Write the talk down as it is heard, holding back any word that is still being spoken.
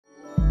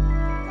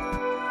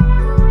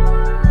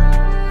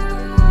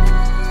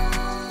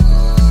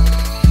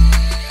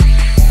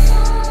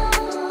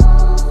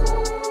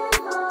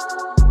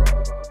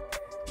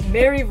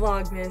Merry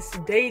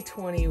Vlogmas, day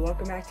 20.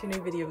 Welcome back to a new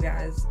video,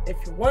 guys. If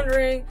you're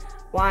wondering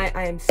why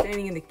I am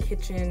standing in the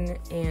kitchen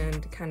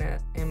and kind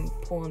of am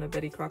pulling a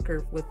Betty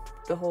Crocker with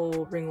the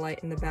whole ring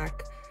light in the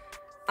back,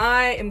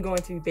 I am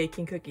going to be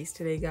baking cookies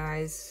today,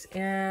 guys.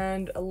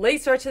 And a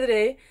late start to the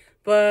day,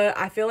 but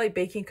I feel like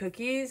baking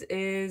cookies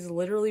is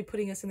literally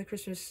putting us in the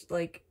Christmas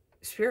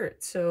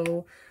spirit.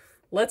 So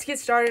let's get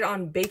started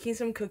on baking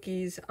some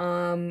cookies.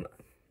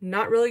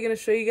 Not really gonna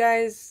show you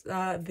guys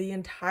the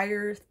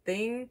entire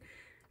thing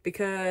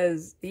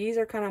because these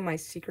are kind of my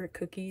secret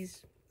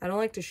cookies. I don't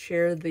like to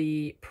share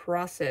the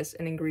process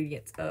and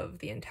ingredients of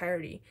the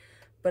entirety,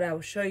 but I will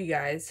show you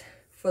guys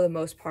for the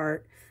most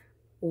part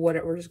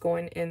we're just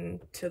going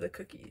into the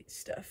cookie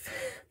stuff.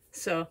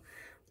 So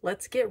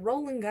let's get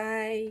rolling,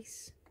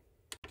 guys.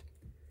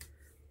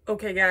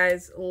 Okay,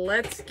 guys,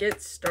 let's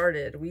get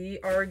started.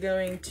 We are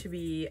going to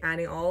be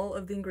adding all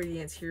of the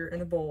ingredients here in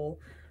the bowl.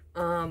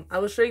 I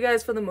will show you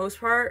guys for the most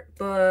part,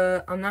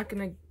 but I'm not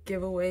gonna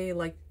give away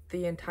like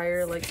the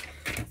entire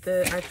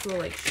the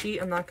actual sheet.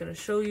 I'm not gonna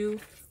show you,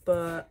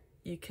 but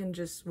you can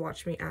just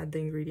watch me add the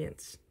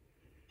ingredients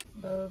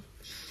of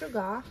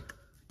sugar,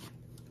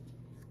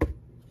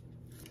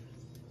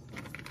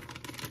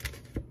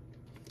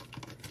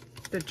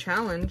 the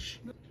challenge,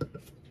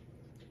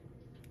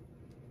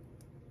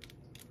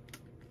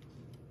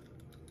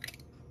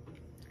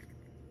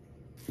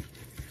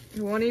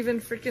 you won't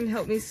even freaking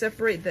help me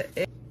separate the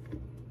egg.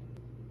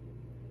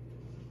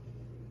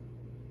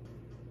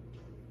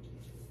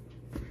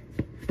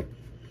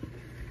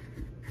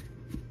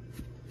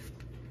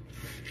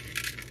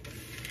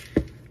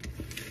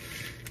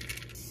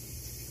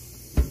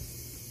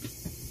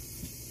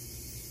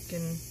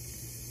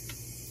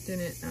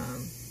 Didn't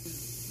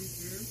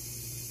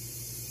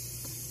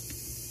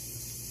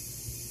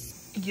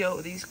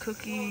yo, these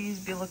cookies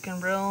be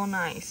looking real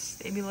nice.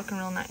 They be looking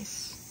real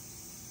nice.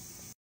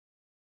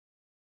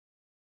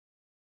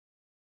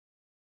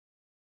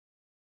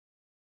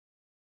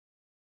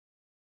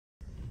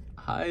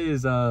 Hi,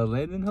 is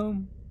Landon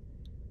home?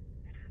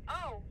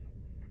 Oh,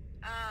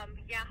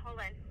 yeah, hold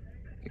on.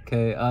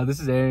 Okay, this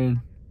is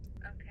Aaron.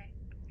 Okay.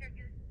 Here,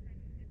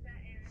 is that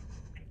Aaron?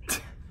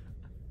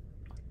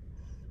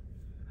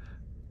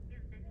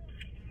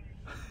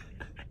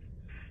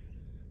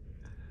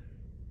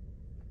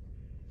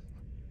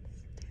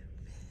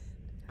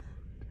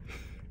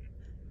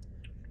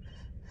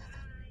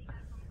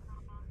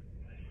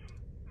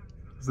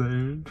 Is that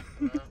Aaron?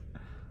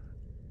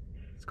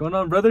 What's going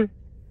on, brother?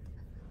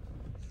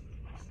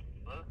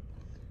 Hello?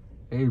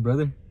 Hey,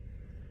 brother.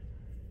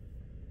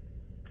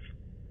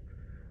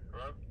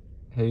 Hello?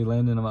 Hey,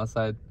 Landon, I'm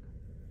outside.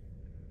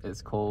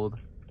 It's cold.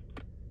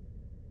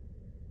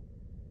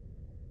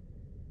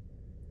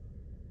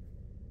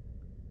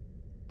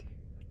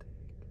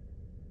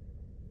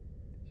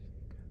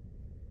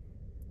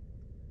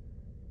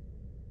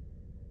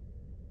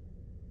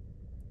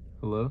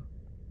 Hello?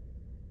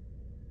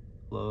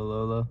 Hello, hello,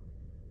 hello.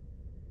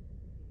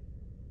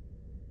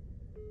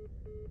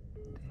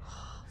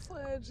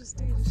 I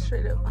just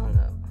straight up hung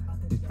up.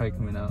 He's probably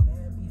coming out.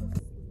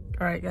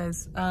 All right,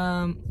 guys,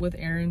 with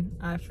Aaron,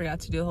 I forgot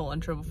to do the whole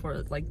intro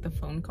before the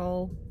phone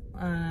call.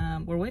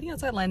 We're waiting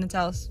outside Landon's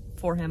house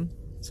for him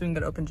so we can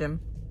go to open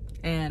gym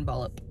and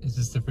ball up. Is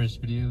this the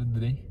first video of the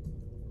day?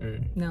 Or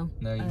No,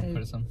 you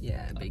put some?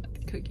 Yeah, I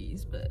baked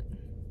cookies, but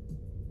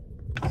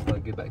So I'll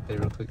get back there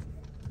real quick.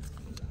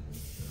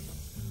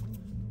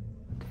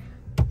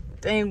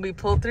 dang, we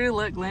pulled through.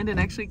 Look, Landon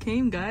actually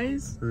came,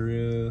 guys. For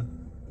real.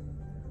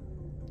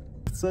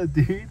 What's up,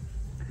 dude?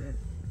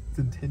 It's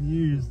in 10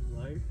 years.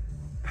 Liar?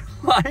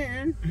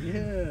 Liar?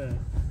 Yeah.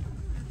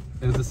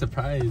 It was a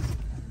surprise.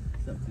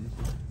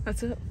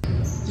 That's it. Do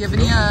you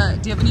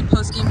have any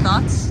post-game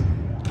thoughts?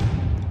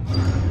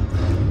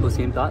 Post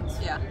game thoughts?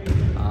 Yeah.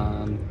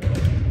 I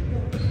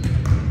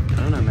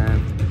don't know,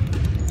 man.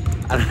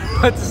 I don't know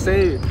what to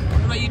say.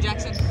 What about you,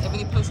 Jackson? Do you have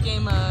any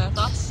post-game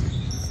thoughts?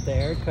 It's the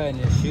haircut and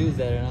his shoes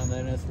that are not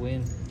letting us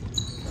win.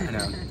 I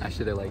know. I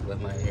should have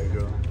let my hair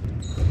grow.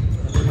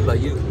 What about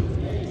you?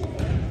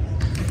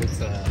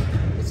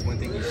 What's one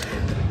thing you should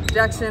do?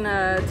 Jackson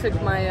took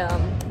my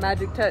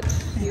magic touch.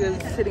 He was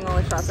hitting all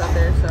the shots out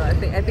there, so I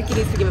think he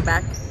needs to give it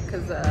back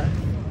because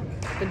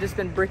I've just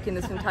been bricking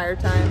this entire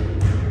time.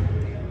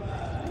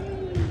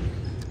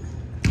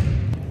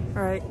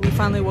 All right, we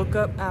finally woke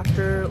up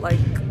after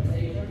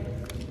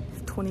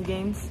 20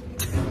 games.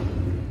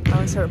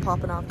 Finally started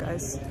popping off,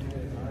 guys.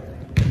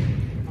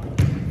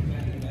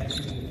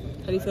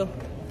 How do you feel?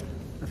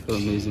 I feel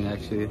amazing,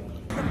 actually.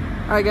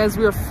 Alright, guys,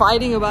 we were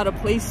fighting about a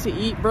place to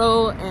eat,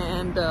 bro,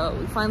 and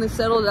we finally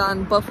settled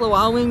on Buffalo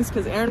Wild Wings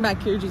because Aaron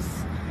back here just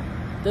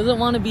doesn't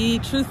want to be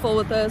truthful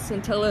with us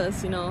and tell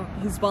us,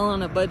 he's balling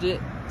on a budget.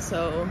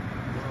 So,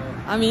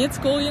 I mean, it's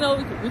cool, we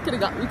could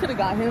have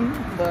got him,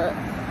 but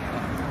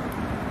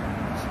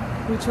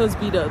we chose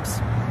B-dubs.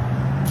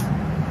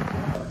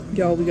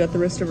 Y'all, we got the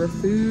rest of our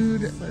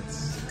food.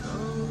 Let's go.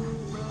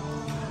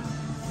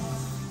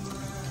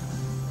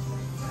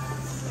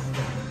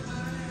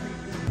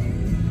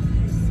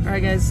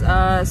 Alright guys,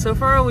 so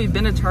far we've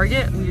been at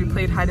Target. We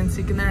played hide and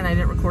seek in there and I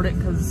didn't record it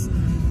because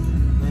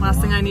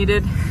last thing I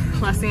needed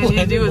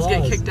to do was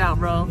get kicked out,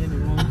 bro.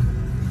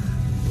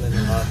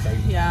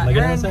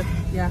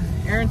 Yeah,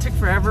 Aaron took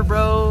forever,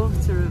 bro,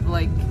 to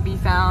like be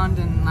found,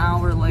 and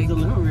now we're like,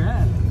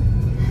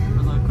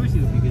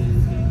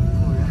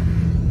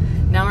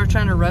 now we're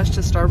trying to rush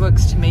to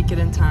Starbucks to make it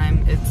in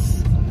time.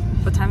 It's,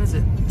 what time is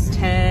it? It's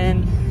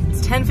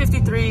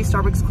 10:53.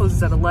 Starbucks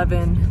closes at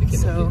 11.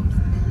 So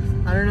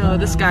I don't know,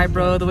 this guy,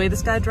 bro, the way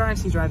this guy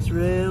drives, he drives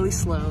really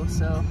slow,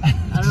 so I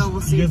don't know, we'll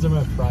see. You guys are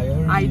my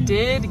priority. I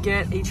did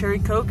get a cherry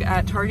Coke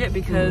at Target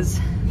because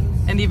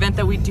in the event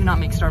that we do not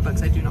make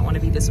Starbucks, I do not want to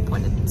be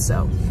disappointed,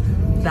 so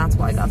that's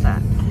why I got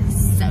that.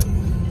 So.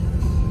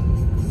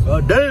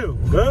 Oh, damn,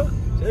 bro.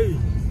 Hey.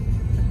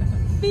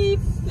 Beep.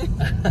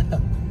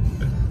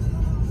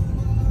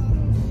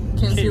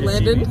 Can't see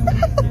Landon.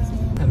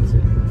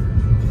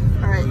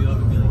 Alright,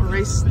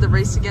 the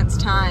race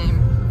against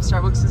time.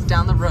 Starbucks is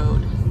down the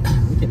road.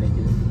 We can make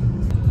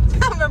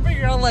it. I remember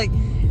you're like,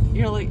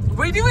 what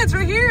are you doing? It's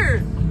right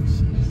here.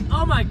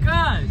 Oh my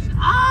gosh!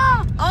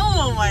 Ah!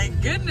 Oh my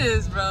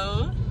goodness,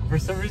 bro. For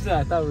some reason,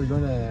 I thought we were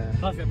going to.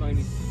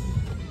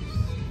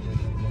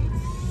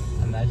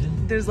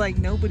 Imagine. There's like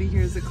nobody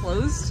here. Is it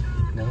closed?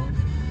 No.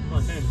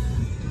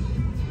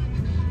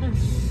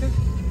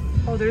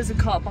 Oh, there's a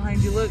cop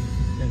behind you. Look.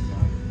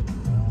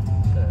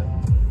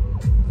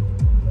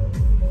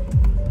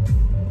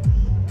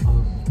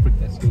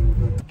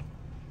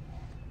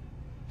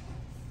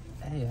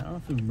 Hey, I don't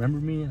know if you remember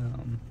me.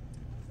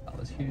 I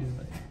was here.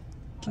 Like,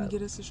 can you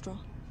get us a straw?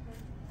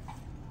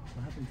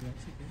 What happened to that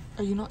chicken?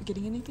 Are you not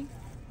getting anything?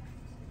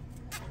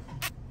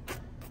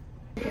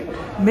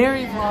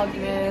 Merry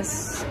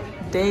Vlogmas,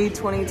 day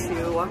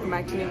 22. Welcome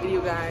back to a new video,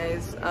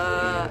 guys.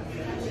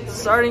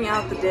 Starting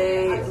out the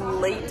day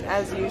late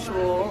as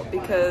usual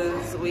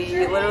because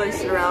we literally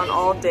sit around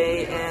all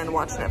day and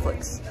watch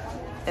Netflix.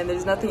 And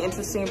there's nothing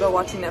interesting about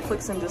watching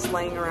Netflix and just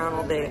laying around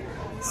all day.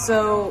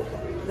 So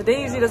the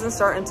day usually doesn't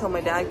start until my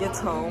dad gets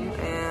home,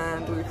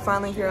 and we're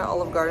finally here at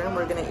Olive Garden.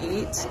 We're gonna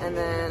eat, and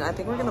then I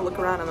think we're gonna look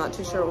around. I'm not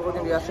too sure what we're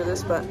gonna do after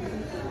this, but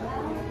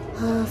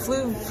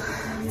food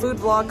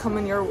vlog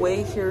coming your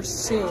way here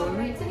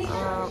soon.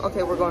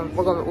 Okay, we're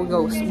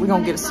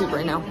gonna get a soup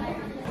right now.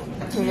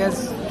 Okay,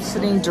 guys,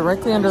 sitting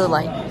directly under the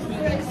light,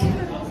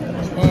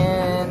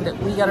 and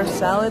we got our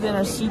salad and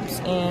our soups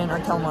and our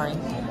calamari.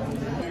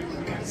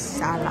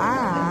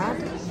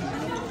 Salad.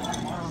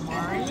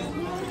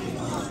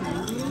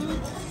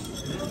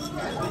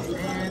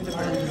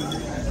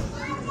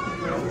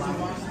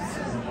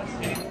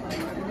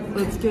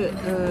 Let's get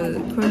a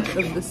crunch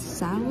of the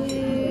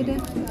salad.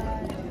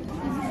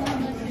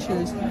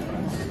 Cheers.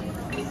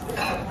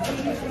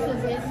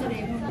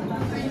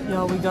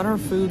 Yo, we got our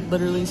food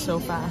literally so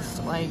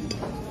fast. Like,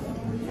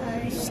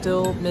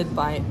 still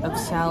mid-bite of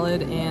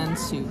salad and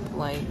soup.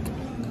 Like,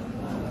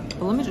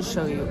 but let me just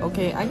show you.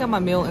 Okay, I got my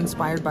meal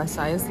inspired by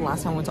Sias the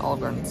last time I went to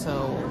Olive Garden.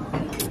 So,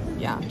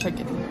 yeah, check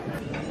it.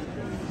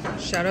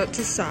 Shout out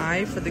to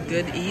Sai for the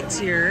good eats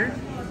here.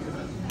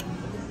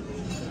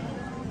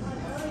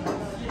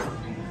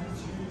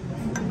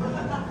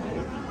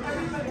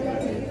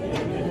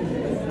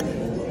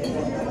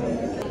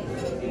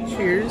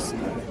 Cheers.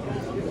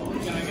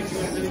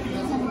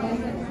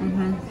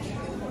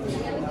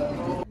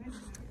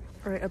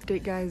 Alright,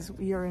 update guys,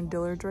 we are in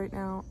Dillard's right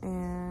now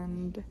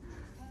and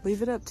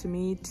leave it up to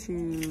me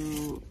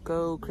to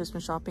go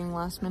Christmas shopping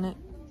last minute.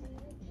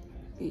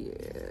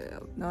 Yeah,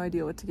 no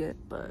idea what to get,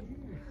 but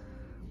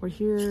we're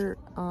here.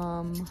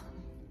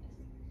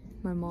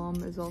 My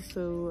mom is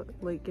also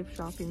late gift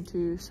shopping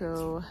too,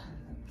 so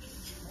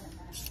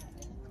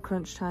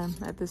crunch time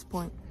at this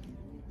point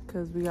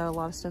because we got a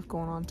lot of stuff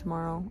going on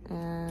tomorrow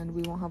and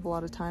we won't have a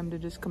lot of time to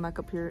just come back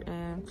up here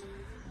and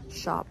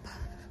shop.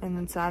 And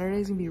then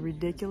Saturday's gonna be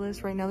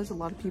ridiculous. Right now there's a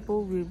lot of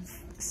people. We've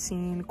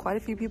seen quite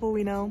a few people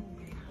we know,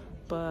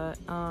 but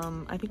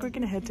I think we're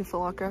gonna head to Foot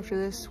Locker after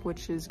this,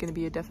 which is gonna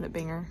be a definite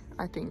banger.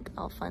 I think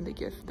I'll find a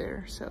gift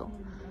there, so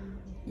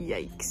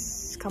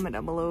yikes. Comment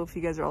down below if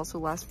you guys are also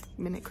last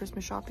minute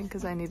Christmas shopping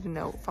because I need to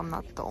know if I'm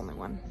not the only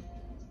one.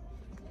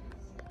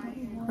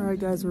 Alright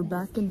guys, we're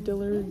back in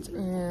Dillard's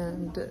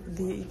and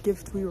the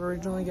gift we were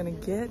originally gonna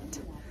get,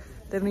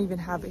 they don't even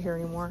have it here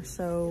anymore,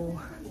 so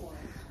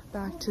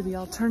back to the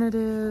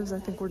alternatives. I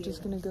think we're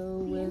just gonna go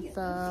with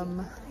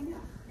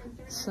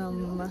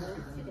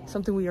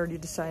something we already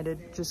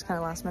decided, just kind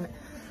of last minute.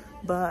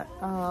 But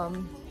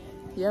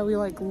yeah, we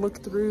like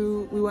looked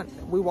through,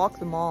 we walked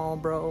the mall,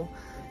 bro.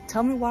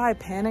 Tell me why I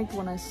panicked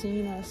when I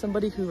seen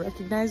somebody who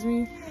recognized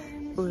me.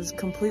 It was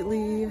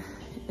completely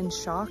in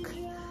shock,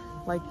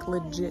 like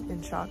legit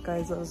in shock,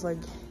 guys. I was like,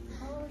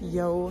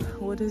 yo,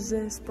 what is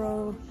this,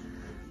 bro?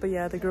 But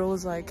yeah, the girl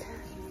was like,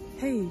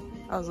 hey.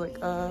 I was like,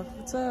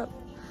 what's up?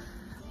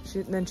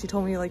 Then she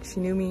told me like she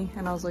knew me,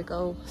 and I was like,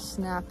 oh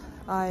snap.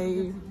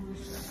 I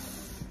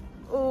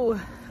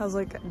was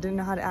like, I didn't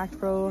know how to act,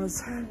 bro. I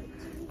was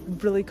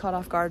really caught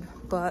off guard.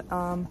 But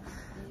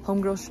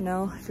homegirl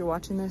Chanel, if you're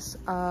watching this,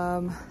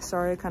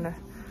 sorry I kind of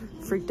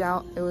freaked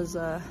out. It was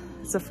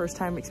it's the first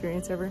time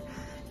experience ever.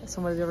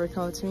 Somebody's ever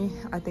come up to me.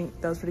 I think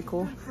that was pretty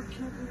cool.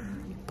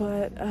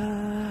 But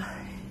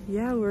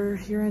yeah, we're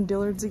here in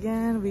Dillard's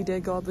again. We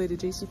did go all the way to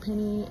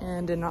JCPenney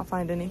and did not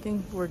find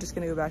anything. We're just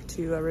gonna go back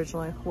to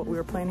originally what we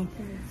were planning.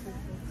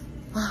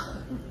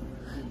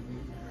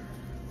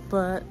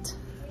 But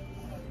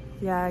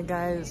yeah,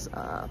 guys,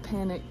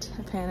 panicked.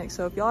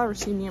 So if y'all ever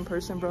see me in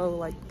person, bro,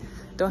 like,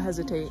 don't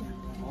hesitate.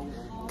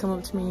 Come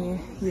up to me,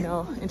 you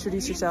know,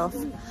 introduce yourself.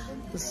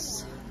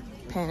 Just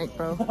panic,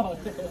 bro.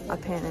 I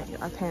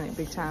panicked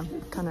big time.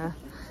 Kind of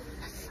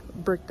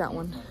bricked that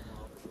one.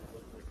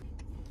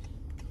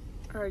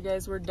 All right,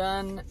 guys, we're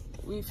done.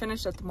 We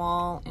finished at the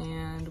mall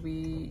and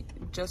we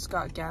just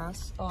got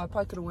gas. Oh, I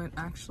probably could have went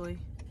actually.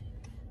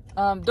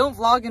 Don't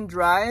vlog and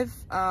drive.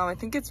 I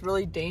think it's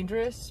really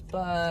dangerous,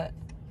 but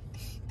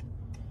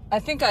I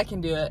think I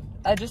can do it.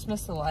 I just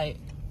missed the light.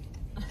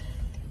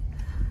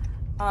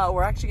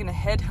 We're actually gonna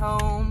head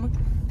home.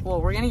 Well,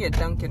 we're gonna get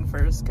Dunkin'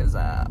 first because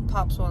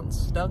Pops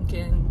wants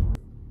Dunkin'.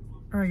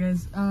 All right,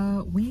 guys,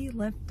 we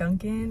left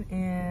Dunkin'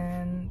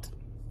 and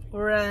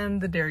we're in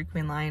the Dairy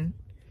Queen line.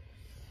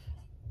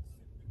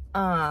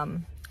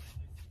 I'm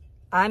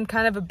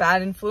kind of a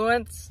bad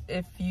influence.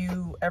 If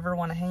you ever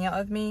want to hang out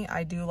with me,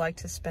 I do like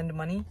to spend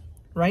money,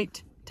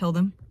 right? Tell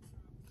them.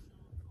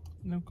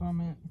 No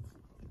comment.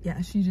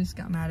 Yeah, she just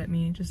got mad at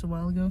me just a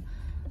while ago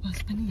about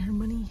spending her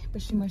money,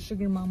 but she's my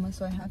sugar mama,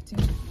 so I have to.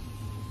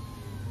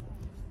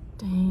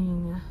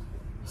 Dang,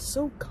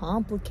 so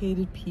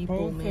complicated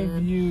people, Both man.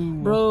 of you.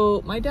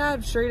 Bro, my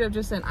dad straight up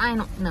just said, I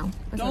don't know.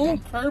 Don't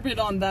curb it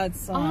on that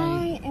side.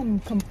 I am,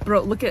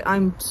 bro, look at,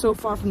 I'm so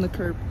far from the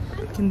curb.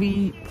 Can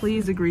we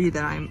please agree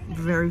that I'm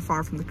very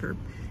far from the curb?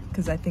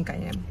 Because I think I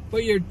am.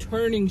 But you're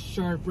turning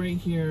sharp right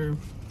here.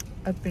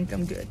 I think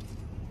I'm good.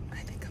 I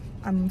think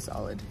I'm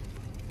solid.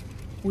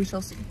 We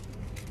shall see.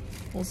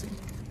 We'll see.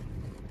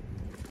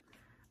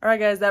 All right,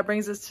 guys, that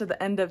brings us to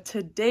the end of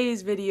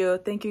today's video.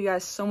 Thank you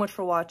guys so much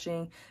for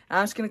watching. And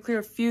I'm just going to clear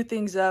a few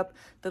things up.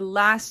 The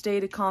last day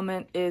to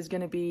comment is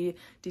going to be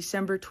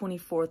December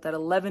 24th at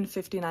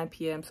 11:59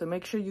 p.m. So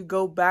make sure you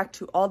go back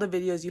to all the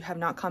videos you have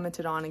not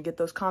commented on and get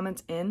those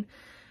comments in.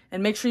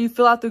 And make sure you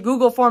fill out the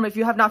Google form if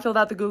you have not filled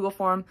out the Google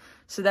form.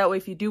 So that way,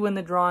 if you do win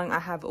the drawing, I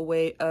have a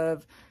way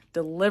of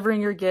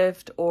delivering your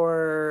gift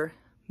or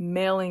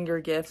mailing your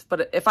gift.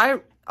 But if I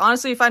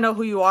know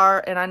who you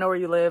are and I know where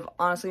you live,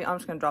 honestly, I'm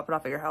just gonna drop it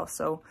off at your house.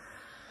 So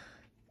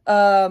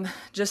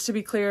just to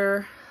be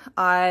clear,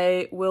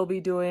 I will be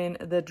doing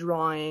the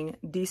drawing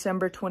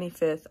December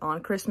 25th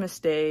on Christmas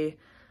Day.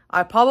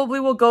 I probably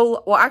will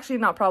go, well, actually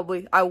not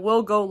probably, I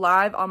will go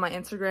live on my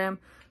Instagram.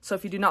 So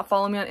if you do not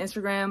follow me on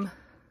Instagram,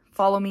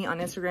 follow me on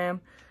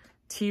Instagram,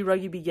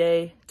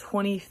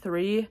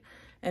 TRuggyBeGay23,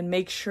 and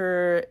make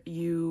sure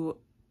you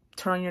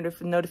turn on your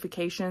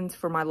notifications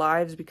for my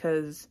lives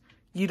because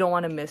you don't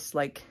want to miss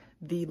like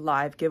the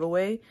live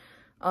giveaway.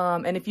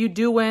 And if you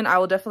do win, I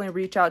will definitely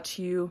reach out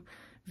to you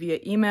via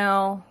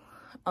email.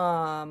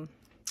 And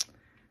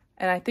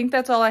I think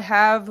that's all I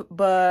have,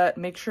 but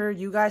make sure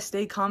you guys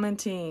stay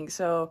commenting.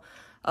 So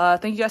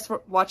thank you guys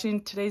for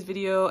watching today's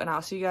video, and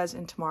I'll see you guys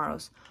in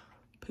tomorrow's.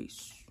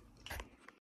 Peace.